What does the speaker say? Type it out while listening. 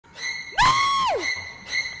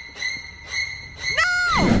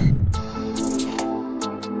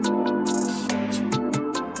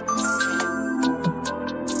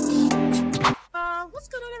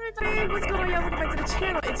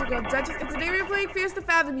we're playing Fears to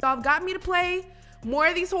Fathom. Y'all got me to play more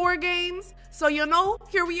of these horror games. So, you know,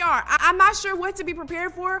 here we are. I'm not sure what to be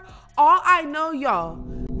prepared for. All I know, y'all,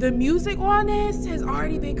 the music on this has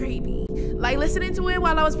already been creepy. Like, listening to it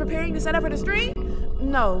while I was preparing to set up for the stream?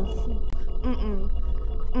 No.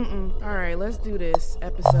 All right, let's do this.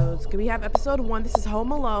 Episodes. Can we have episode 1? This is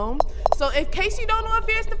Home Alone. So, in case you don't know what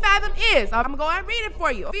Fears to Fathom is, I'm gonna go ahead and read it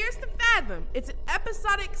for you. Fears to Fathom. It's an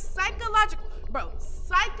episodic psychological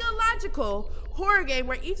horror game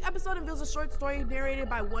where each episode unveils a short story narrated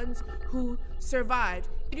by ones who survived.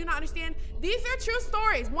 You do not understand? These are true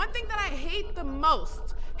stories. One thing that I hate the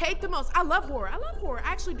most. I love horror.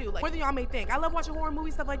 I actually do. Like, more than y'all may think. I love watching horror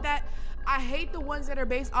movies, stuff like that. I hate the ones that are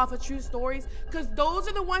based off of true stories because those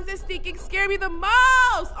are the ones that stinking scare me the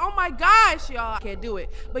most. Oh my gosh, y'all. I can't do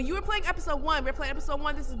it. But you were playing episode 1. We're playing episode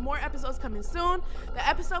 1. This is more episodes coming soon. The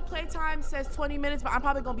episode playtime says 20 minutes, but I'm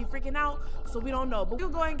probably going to be freaking out, so we don't know. But we'll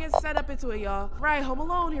go ahead and get set up into it, y'all. Right, Home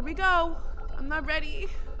Alone. Here we go. I'm not ready.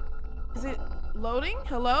 Is it loading?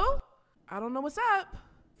 Hello? I don't know what's up.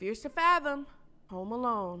 Fears to Fathom. Home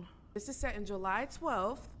Alone. This is set in July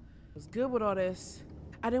 12th. I was good with all this.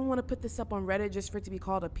 I didn't want to put this up on Reddit just for it to be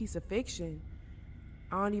called a piece of fiction.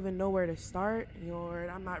 I don't even know where to start. Lord,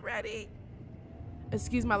 I'm not ready.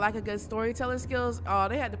 Excuse my lack of good storytelling skills. Oh,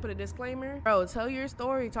 they had to put a disclaimer. Bro, tell your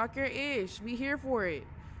story. Talk your ish. We here for it.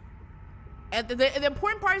 And the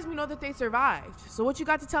important part is we know that they survived. So what you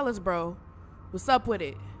got to tell us, bro? What's up with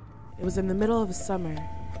it? It was in the middle of the summer.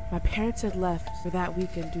 My parents had left for that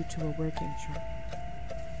weekend due to a working trip.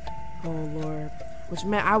 Oh, Lord. Which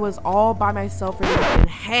meant I was all by myself and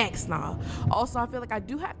hex now. Also, I feel like I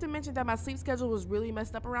do have to mention that my sleep schedule was really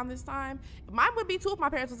messed up around this time. Mine would be too if my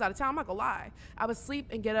parents was out of town, I'm not gonna lie. I would sleep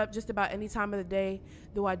and get up just about any time of the day,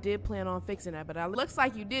 though I did plan on fixing that. But it looks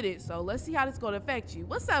like you did it, so let's see how this is gonna affect you.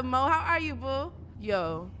 What's up, Mo? How are you, boo?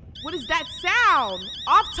 Yo, what is that sound?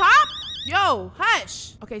 Off top? Yo,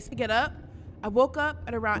 hush. Okay, so get up. I woke up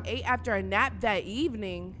at around 8 after a nap that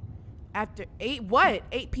evening. After 8 what?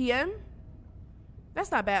 8 p.m.? That's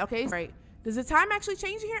not bad. Okay, right. Does the time actually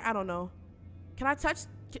change here? I don't know. Can I touch?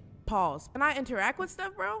 Pause. Can I interact with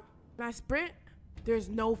stuff, bro? Can I sprint? There's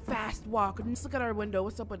no fast walk. Let's look at our window.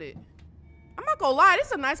 What's up with it? I'm not gonna lie. This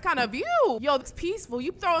is a nice kind of view. Yo, it's peaceful.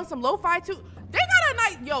 You throwing some lo-fi too. They got a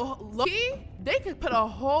nice, yo, look. They could put a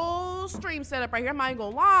whole stream setup right here. I'm not even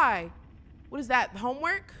gonna lie. What is that?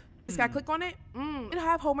 Homework? Just gotta click on it. I didn't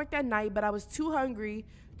have homework that night, but I was too hungry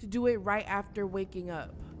to do it right after waking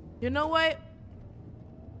up. You know what?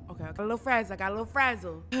 Okay, I got a little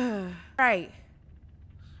frazzle. Right.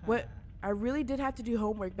 What? I really did have to do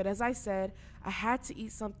homework, but as I said, I had to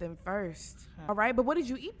eat something first. All right, but what did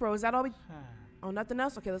you eat, bro? Is that all we... Oh, nothing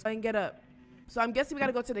else? Okay, let's go ahead and get up. So I'm guessing we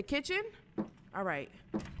gotta go to the kitchen. All right.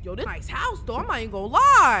 Yo, this nice house, though. I'm not even gonna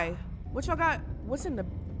lie. What y'all got? What's in the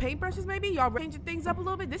paintbrushes, maybe? Y'all changing things up a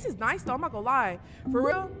little bit? This is nice, though. I'm not gonna lie. For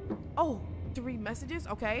real? Oh, to read messages?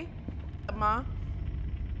 Okay. Ma.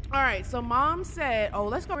 All right, so mom said, oh,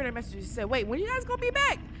 let's go read her messages. She said, wait, when are you guys gonna be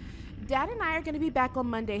back? Dad and I are gonna be back on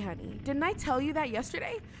Monday, honey. Didn't I tell you that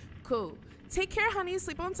yesterday? Cool. Take care, honey.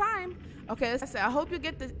 Sleep on time. Okay, I said, I hope you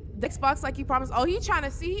get the Xbox like you promised. Oh, he trying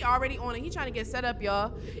to see, he already on it. He trying to get set up,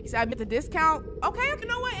 y'all. He said, I get the discount. Okay, you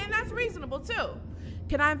know what? And that's reasonable, too.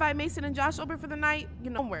 Can I invite Mason and Josh over for the night? You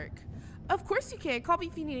know, homework. Of course you can. Call me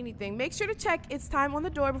if you need anything. Make sure to check its time on the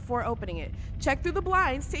door before opening it. Check through the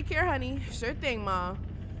blinds. Take care, honey. Sure thing, Mom.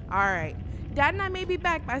 All right. Dad and I may be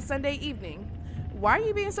back by Sunday evening. Why are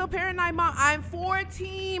you being so paranoid, Mom? I'm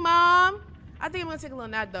 14, Mom. I think I'm going to take a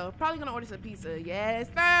little nap, though. Probably going to order some pizza. Yes,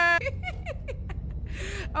 sir.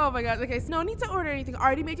 Oh, my gosh. Okay, so no need to order anything. I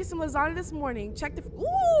already made you some lasagna this morning. Check the...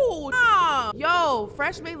 Ooh. Mom. Yo,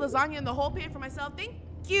 fresh made lasagna in the whole pan for myself. Thank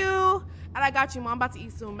you. And I got you, Mom. I'm about to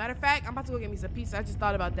eat soon. Matter of fact, I'm about to go get me some pizza. I just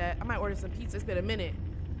thought about that. I might order some pizza. It's been a minute.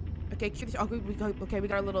 Okay, we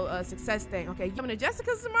got our little success thing. Okay, you coming to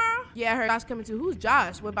Jessica's tomorrow? Yeah, I heard Josh coming too. Who's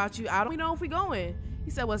Josh? What about you? I don't know if we going. He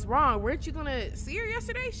said, what's wrong? Weren't you gonna see her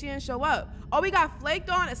yesterday? She didn't show up. Oh, we got flaked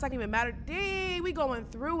on? It's not even matter. Dang, we going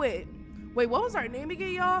through it. Wait, what was our name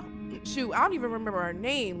again, y'all? Shoot, I don't even remember our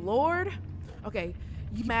name, Lord. Okay,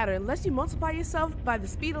 you matter. Unless you multiply yourself by the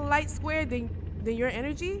speed of light squared, then your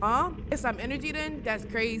energy? Guess I'm energy then? That's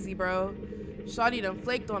crazy, bro. Shawty done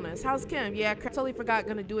flaked on us. How's Kim? Yeah, totally forgot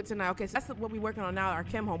gonna do it tonight. Okay, so that's what we're working on now, our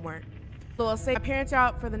Kim homework. So I'll say my parents are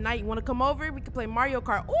out for the night. You wanna come over? We can play Mario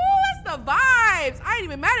Kart. Ooh, that's the vibes. I ain't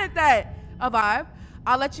even mad at that. A vibe.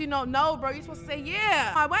 I'll let you know. No, bro, you're supposed to say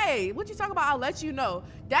yeah. My way. What you talking about? I'll let you know.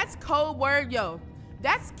 That's code word, yo.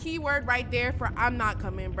 That's keyword right there for I'm not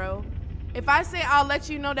coming, bro. If I say I'll let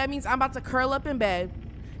you know, that means I'm about to curl up in bed,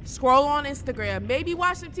 scroll on Instagram, maybe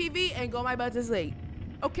watch some TV, and go my butt to sleep.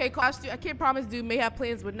 Okay, costume. I can't promise dude may have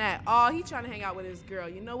plans with Nat. Oh, he trying to hang out with his girl.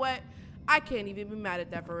 You know what? I can't even be mad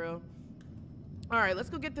at that for real. All right, let's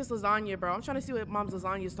go get this lasagna, bro. I'm trying to see what mom's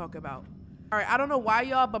lasagna is talking about. All right, I don't know why,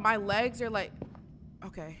 y'all, but my legs are like,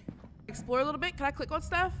 okay. Explore a little bit. Can I click on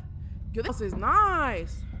stuff? Yo, this is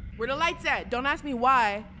nice. Where the lights at? Don't ask me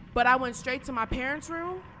why, but I went straight to my parents'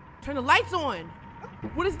 room. Turn the lights on.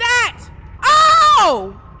 What is that?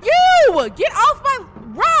 Oh, you! Get off my,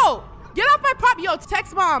 bro! Get off my prop. Yo,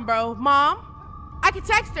 text mom, bro. Mom, I can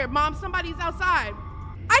text her. Mom, somebody's outside.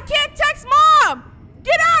 I can't text mom.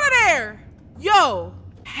 Get out of there. Yo,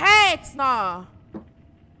 heck nah.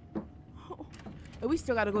 And we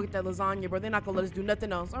still gotta go get that lasagna, bro. They're not gonna let us do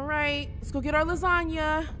nothing else. All right, let's go get our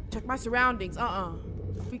lasagna. Check my surroundings.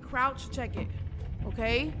 We crouch, check it.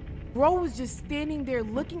 Okay? Bro was just standing there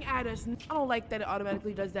looking at us. I don't like that it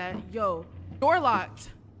automatically does that. Yo, door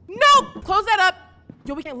locked. Nope, close that up.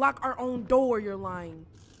 Yo, we can't lock our own door. You're lying.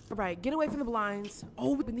 All right, get away from the blinds.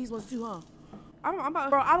 Oh, we open these ones too, huh?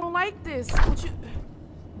 Bro, I don't like this. What you?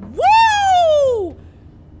 Woo!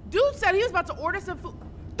 Dude said he was about to order some food.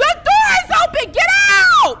 The door is open. Get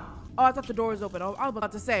out! Oh, I thought the door was open. Oh, I was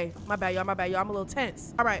about to say. My bad, y'all. My bad, y'all. I'm a little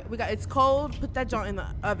tense. All right, it's cold. Put that joint in the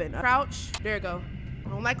oven. Crouch. There you go. I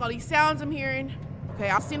don't like all these sounds I'm hearing. Okay,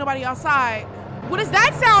 I don't see nobody outside. What does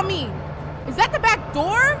that sound mean? Is that the back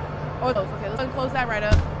door? Oh, okay, let's close that right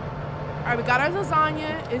up. All right, we got our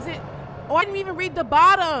lasagna. Is it? Oh, I didn't even read the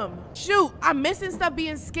bottom. Shoot, I'm missing stuff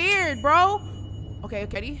being scared, bro. Okay,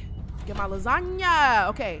 ready? Get my lasagna.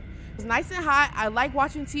 Okay, it's nice and hot. I like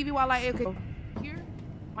watching TV while I eat. Okay, here,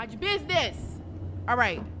 mind your business. All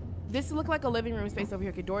right, this look like a living room space over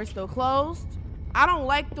here. Okay, door is still closed. I don't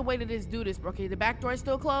like the way that this do this. Okay, the back door is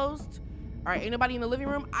still closed. All right, ain't nobody in the living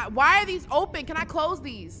room. Why are these open? Can I close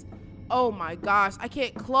these? Oh my gosh, I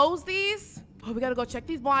can't close these. Oh, we gotta go check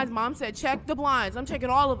these blinds. Mom said check the blinds. I'm checking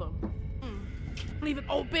all of them. Don't even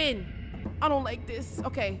open. I don't like this.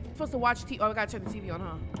 Okay, I'm supposed to watch TV. Oh, I gotta turn the TV on,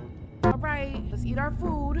 huh? All right, let's eat our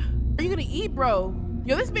food. Are you gonna eat, bro?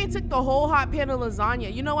 Yo, this man took the whole hot pan of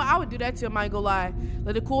lasagna. You know what? I would do that too, I might go lie.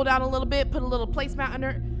 Let it cool down a little bit, put a little placemat under,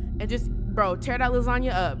 and just, bro, tear that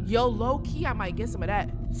lasagna up. Yo, low key, I might get some of that.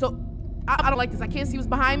 So, I don't like this. I can't see what's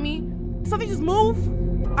behind me. Something just move.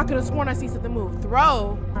 I could have sworn I see something move. Throw.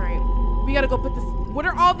 All right, we gotta go put this. What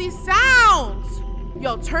are all these sounds?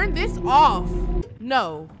 Yo, turn this off.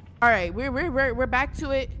 No. All right, we're back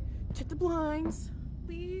to it. Check the blinds,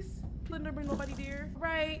 please. Let there be nobody there. All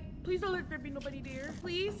right, please don't let there be nobody there,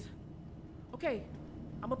 please. Okay,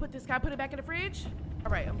 I'm gonna put this guy. Put it back in the fridge.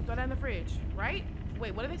 All right, I'm gonna throw that in the fridge. Right?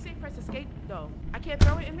 Wait, what do they say? Press escape. No, I can't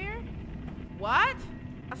throw it in there. What?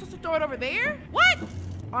 I'm supposed to throw it over there? What?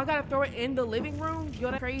 Oh, I gotta throw it in the living room?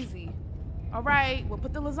 Yo, that's crazy. All right, we'll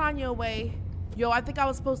put the lasagna away. Yo, I think I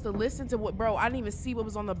was supposed to listen to what, bro, I didn't even see what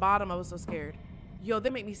was on the bottom. I was so scared. Yo, they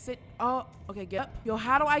make me sit. Oh, okay, get up. Yo,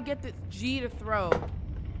 how do I get the G to throw?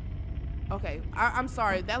 Okay, I'm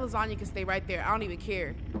sorry. That lasagna can stay right there. I don't even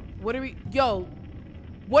care. What are we, yo,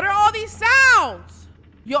 what are all these sounds?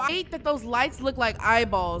 Yo, I hate that those lights look like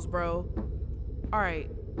eyeballs, bro. All right,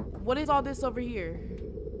 what is all this over here?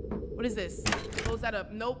 What is this? Close that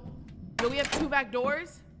up. Nope. Do we have 2 back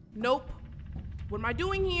doors? Nope. What am I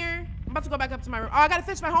doing here? I'm about to go back up to my room. Oh, I gotta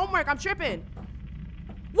finish my homework. I'm tripping.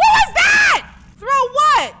 What was that? Throw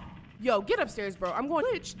what? Yo, get upstairs, bro. I'm going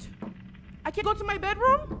glitched. I can't go to my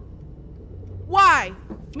bedroom? Why?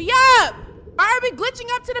 Me up. Why are we glitching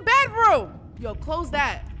up to the bedroom? Yo, close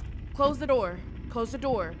that. Close the door. Close the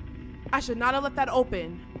door. I should not have left that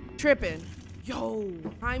open. Tripping. Yo,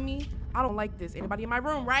 behind me. I don't like this. Anybody in my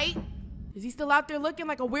room, right? Is he still out there looking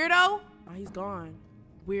like a weirdo? Oh, he's gone.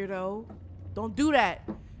 Weirdo. Don't do that.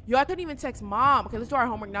 Yo, I couldn't even text mom. Okay, let's do our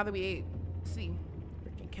homework now that we ate. Let's see.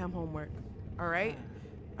 Freaking chem homework. All right.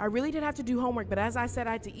 I really didn't have to do homework, but as I said,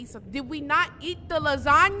 I had to eat something. Did we not eat the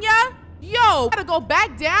lasagna? Yo, gotta go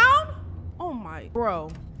back down? Oh my,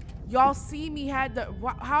 bro. Y'all see me had the,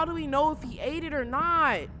 how do we know if he ate it or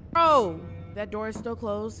not? Bro, that door is still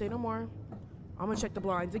closed. Say no more. I'm gonna check the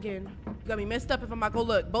blinds again. You got me messed up if I'm not gonna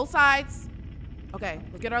look. Both sides. Okay,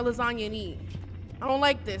 let's get our lasagna and eat. I don't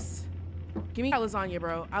like this. Give me our lasagna,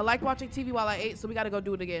 bro. I like watching TV while I ate, so we gotta go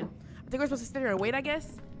do it again. I think we're supposed to sit here and wait, I guess.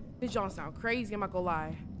 This don't sound crazy, I'm not gonna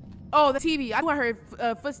lie. Oh, the TV. I heard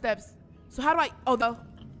footsteps. So how do I, oh, no.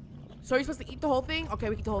 So are you supposed to eat the whole thing? Okay,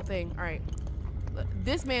 we eat the whole thing. All right.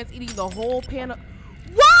 This man's eating the whole pan of,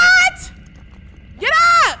 what? Get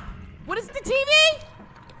up! What is the TV?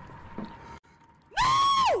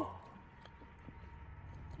 No!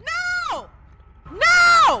 No!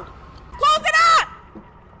 No! Close it up!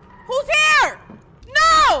 Who's here?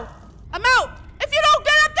 No!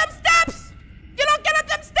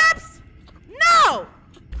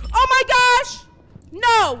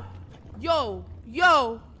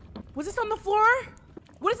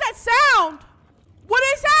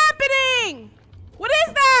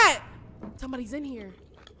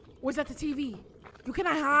 Where's that the TV? You can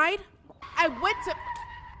I hide? I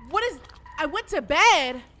went to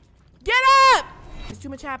bed. Get up! There's too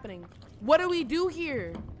much happening. What do we do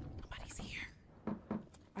here? Nobody's here.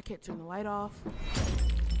 I can't turn the light off.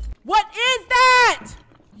 What is that?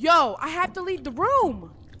 Yo, I have to leave the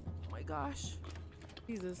room. Oh my gosh.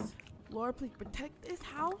 Jesus. Lord, please protect this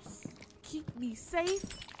house. Keep me safe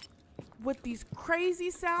with these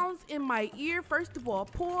crazy sounds in my ear. First of all,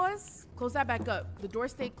 pause. Close that back up. The door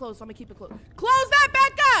stayed closed, so I'm gonna keep it closed. Close that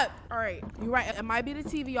back up! All right, you're right. It might be the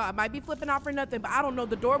TV, y'all. It might be flipping out for nothing, but I don't know.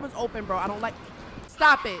 The door was open, bro. I don't like.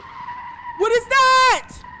 Stop it. What is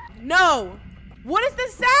that? No. What is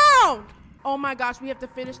this sound? Oh my gosh, we have to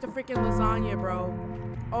finish the freaking lasagna, bro.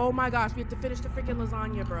 Oh my gosh, we have to finish the freaking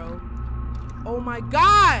lasagna, bro. Oh my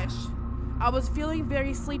gosh. I was feeling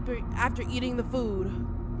very sleepy after eating the food.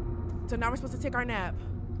 So now we're supposed to take our nap.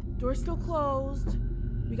 Door's still closed.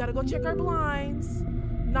 We gotta go check our blinds.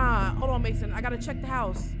 Nah, hold on, Mason. I gotta check the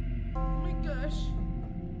house. Oh my gosh.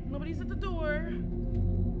 Nobody's at the door.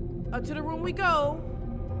 Up to the room we go.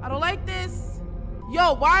 I don't like this.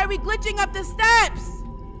 Yo, why are we glitching up the steps?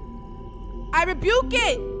 I rebuke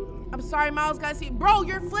it. I'm sorry, Miles, guys. See, bro,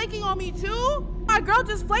 you're flaking on me too? My girl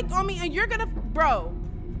just flaked on me and you're gonna, bro,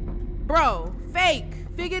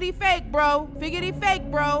 fake. Figgity fake, bro. Figgity fake,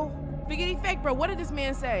 bro. Figgity fake, bro. What did this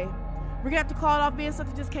man say? We're gonna have to call it off being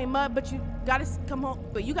something just came up, but you gotta come home.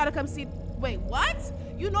 But you gotta come see. Wait, what?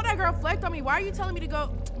 You know that girl flaked on me. Why are you telling me to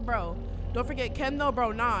go? Bro, don't forget Ken though,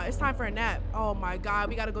 bro. Nah, it's time for a nap. Oh my God,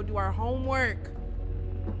 we gotta go do our homework.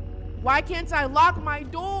 Why can't I lock my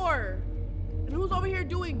door? And who's over here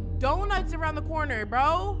doing donuts around the corner,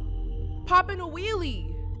 bro? Popping a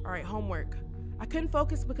wheelie. All right, homework. I couldn't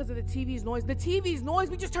focus because of the TV's noise. The TV's noise,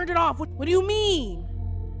 we just turned it off. What do you mean?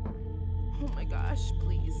 Oh my gosh,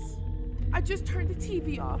 please. I just turned the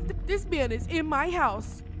TV off. This man is in my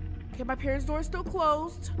house. Okay, my parents' door is still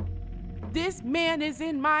closed. This man is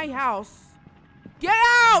in my house. Get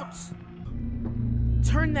out!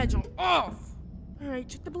 Turn that junk off. All right,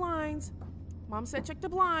 check the blinds. Mom said check the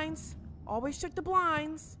blinds. Always check the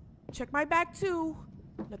blinds. Check my back too.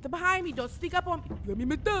 Nothing behind me. Don't sneak up on me. You got me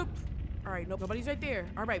mixed up. All right, nobody's right there.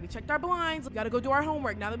 All right, we checked our blinds. We gotta go do our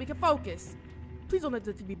homework now that we can focus. Please don't let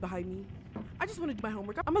the TV behind me. I just want to do my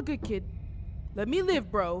homework. I'm a good kid. Let me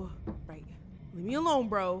live, bro. Right. Leave me alone,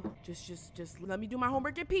 bro. Just let me do my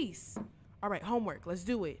homework in peace. All right, homework. Let's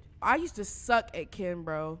do it. I used to suck at Ken,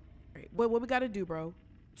 bro. All right, what we gotta do, bro?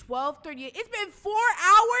 12:38. It's been 4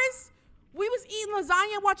 hours? We was eating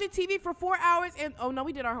lasagna, watching TV for 4 hours, and oh no,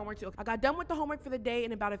 we did our homework too. I got done with the homework for the day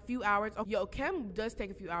in about a few hours. Oh, yo, Ken does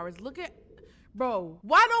take a few hours. Look at, bro.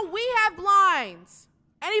 Why don't we have blinds?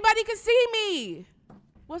 Anybody can see me.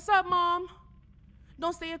 What's up, Mom?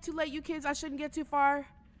 Don't stay up too late, you kids. I shouldn't get too far.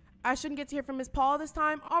 I shouldn't get to hear from Miss Paul this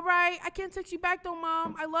time. All right, I can't text you back though,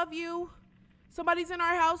 Mom. I love you. Somebody's in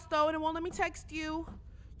our house though, and it won't let me text you.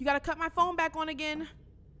 You gotta cut my phone back on again.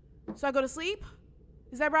 So I go to sleep?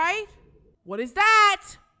 Is that right? What is that?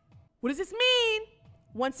 What does this mean?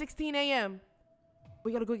 1:16 a.m.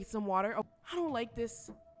 We gotta go get some water. Oh, I don't like this.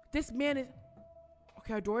 This man is,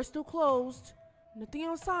 okay, our door is still closed. Nothing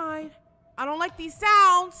outside. I don't like these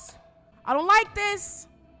sounds. I don't like this.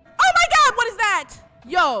 Oh my God, what is that?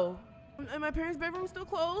 Yo, and my parents' bedroom still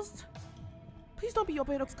closed? Please don't be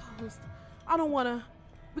open, it's closed. I don't wanna.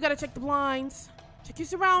 We gotta check the blinds. Check your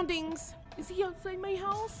surroundings. Is he outside my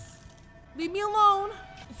house? Leave me alone.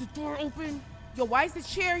 Is the door open? Yo, why is the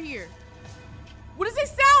chair here? What does this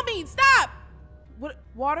sound mean? Stop! What,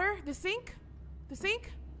 water? The sink? The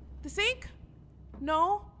sink? The sink?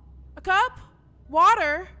 No? A cup?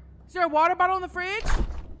 Water? Is there a water bottle in the fridge?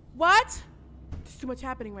 What? There's too much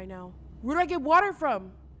happening right now. Where do I get water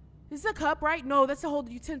from? This is a cup, right? No, that's to hold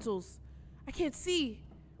the utensils. I can't see.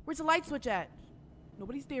 Where's the light switch at?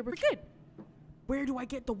 Nobody's there. We're good. Where do I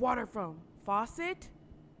get the water from? Faucet?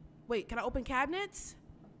 Wait, can I open cabinets?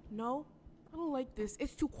 No? I don't like this.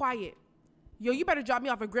 It's too quiet. Yo, you better drop me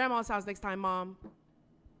off at Grandma's house next time, Mom.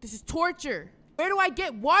 This is torture. Where do I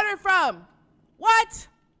get water from? What?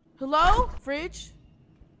 Hello? Fridge?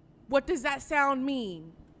 What does that sound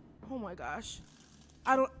mean? Oh my gosh.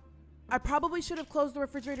 I probably should have closed the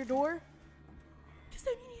refrigerator door. Does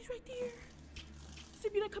that mean he's right there? Does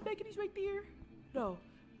it mean I come back and he's right there? No.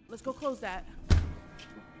 Let's go close that.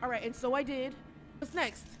 All right, and so I did. What's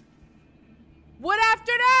next? What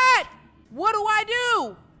after that? What do I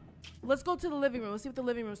do? Let's go to the living room. Let's see what the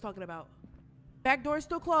living room is talking about. Back door is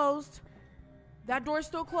still closed. That door is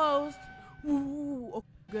still closed. Ooh, okay,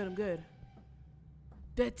 good, I'm good.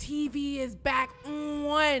 The TV is back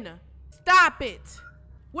on. Stop it.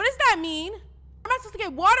 What does that mean? Where am I supposed to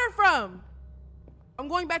get water from? I'm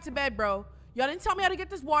going back to bed, bro. Y'all didn't tell me how to get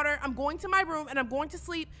this water. I'm going to my room and I'm going to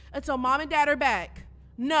sleep until mom and dad are back.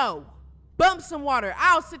 No. Bump some water.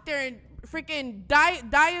 I'll sit there and freaking die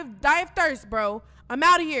of thirst, bro. I'm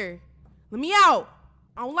out of here. Let me out.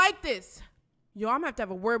 I don't like this. Yo, I'm gonna have to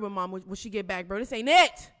have a word with mom when she get back, bro. This ain't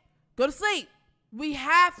it. Go to sleep. We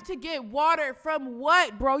have to get water from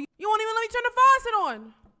what, bro? You won't even let me turn the faucet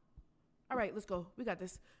on. All right, let's go. We got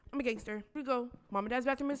this. I'm a gangster. Here we go. Mom and dad's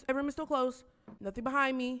bathroom is still closed. Nothing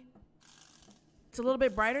behind me. It's a little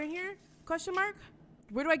bit brighter in here? Question mark?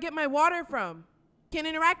 Where do I get my water from? Can't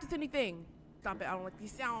interact with anything. Stop it. I don't like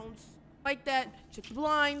these sounds. Like that. Check the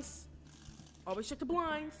blinds. Always check the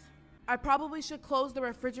blinds. I probably should close the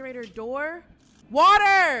refrigerator door.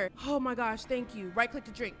 Water! Oh my gosh, thank you. Right click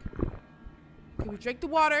to drink. Okay, we drink the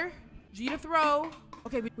water. G to throw.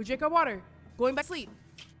 Okay, we drink our water. Going back to sleep.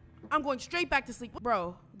 I'm going straight back to sleep.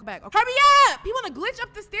 Bro, go back. Okay. Hurry up! He wanna glitch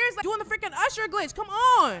up the stairs like doing the freaking Usher glitch. Come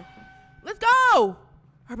on. Let's go. All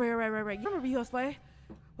right. You remember you play?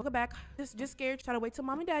 Welcome back. Just scared. Try to wait till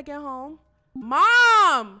mom and dad get home.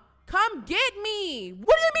 Mom! Come get me.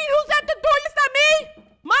 What do you mean? Who's at the door? It's not me.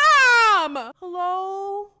 Mom!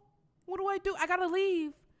 Hello? What do I do? I gotta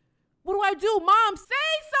leave. What do I do? Mom,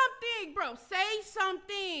 say something, bro. Say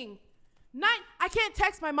something. I can't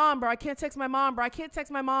text my mom, bro. I can't text my mom,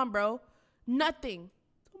 bro. Nothing.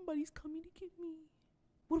 Somebody's coming to get me.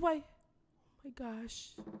 What do I? Oh my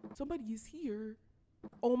gosh. Somebody is here.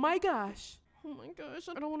 Oh my gosh. Oh my gosh.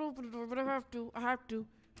 I don't want to open the door, but I have to.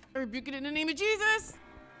 I rebuke it in the name of Jesus.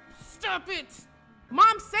 Stop it.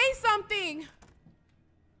 Mom, say something.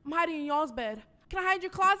 I'm hiding in y'all's bed. Can I hide in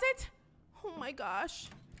your closet? Oh my gosh.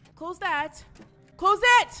 Close that. Close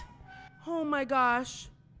it. Oh my gosh.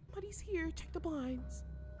 Somebody's here. Check the blinds.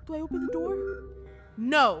 Do I open the door?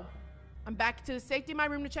 No. I'm back to the safety of my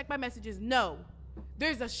room to check my messages. No.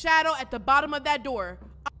 There's a shadow at the bottom of that door.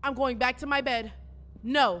 I'm going back to my bed.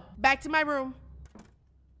 No. Back to my room.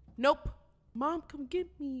 Nope. Mom, come get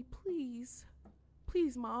me, please.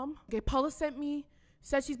 Please, Mom. Okay, Paula sent me.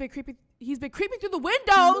 Said he's been creeping through the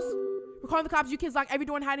windows. We're calling the cops. You kids lock every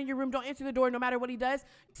door and hide in your room. Don't answer the door no matter what he does.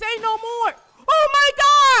 Say no more. Oh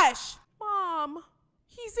my gosh. Mom,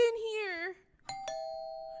 he's in here.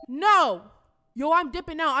 No. Yo, I'm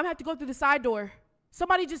dipping out. I'm gonna have to go through the side door.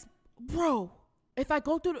 Somebody just, bro. If I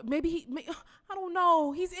go through, I don't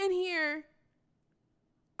know. He's in here.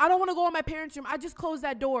 I don't want to go in my parents' room. I just closed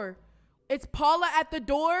that door. It's Paula at the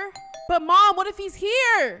door. But Mom, what if he's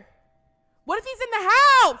here? What if he's in the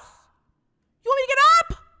house? You want me to get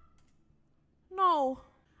up? No,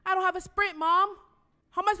 I don't have a sprint, Mom.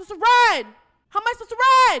 How am I supposed to run? How am I supposed to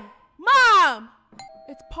run? Mom!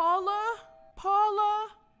 It's Paula. Paula.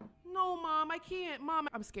 No, Mom, I can't. Mom,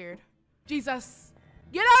 I'm scared. Jesus.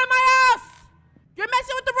 Get out of my house! You're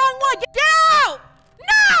messing with the wrong one. Get out!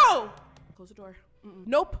 No! Close the door.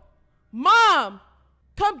 Nope. Mom!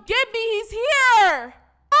 Come get me. He's here!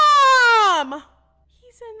 Mom!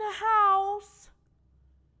 He's in the house.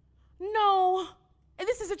 No. And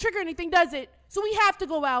this doesn't trigger anything, does it? So we have to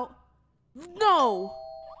go out. No.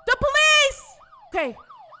 The police! Okay.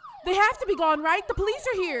 They have to be gone, right? The police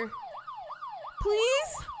are here.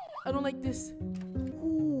 Please? I don't like this.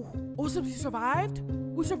 Ooh. Oh, so we survived?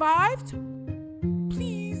 We survived?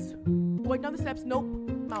 Please. Going down the steps. Nope.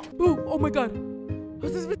 I'm out. Boom. Oh my God.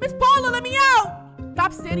 Miss Paula, let me out.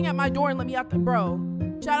 Stop standing at my door and let me out, bro.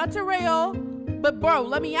 Shout out to Rayo. But bro,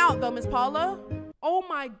 let me out though, Miss Paula. Oh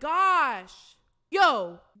my gosh.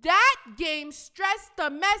 Yo, that game stressed the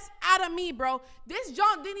mess out of me, bro. This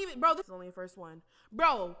John didn't even, bro, this is only the first one.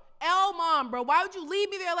 Bro, Mom, bro, why would you leave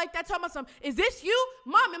me there like that? Talking about something. Is this you?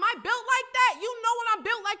 Mom, am I built like that? You know when I'm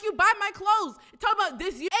built like you, buy my clothes. Talking about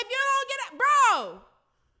this you. If you don't get it, bro.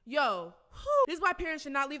 Yo, this is why parents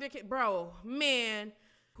should not leave their kid. Bro, man.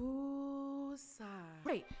 Booshae.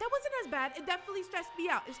 Wait, that wasn't as bad. It definitely stressed me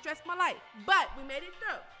out. It stressed my life. But we made it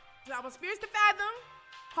through. So I was Fierce to Fathom.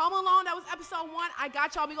 Home Alone, that was episode 1. I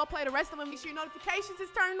got y'all. We gonna play the rest of them. Make sure your notifications is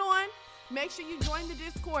turned on. Make sure you join the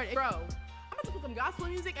Discord. Bro, I'm about to put some gospel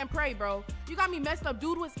music and pray, bro. You got me messed up.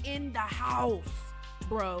 Dude was in the house,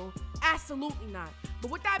 bro. Absolutely not. But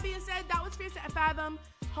with that being said, that was Fierce to Fathom.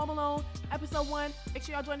 Home Alone, episode 1. Make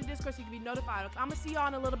sure y'all join the Discord so you can be notified. Okay? I'm gonna see y'all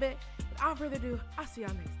in a little bit. Without further ado, I'll see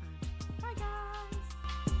y'all next time. Bye, guys.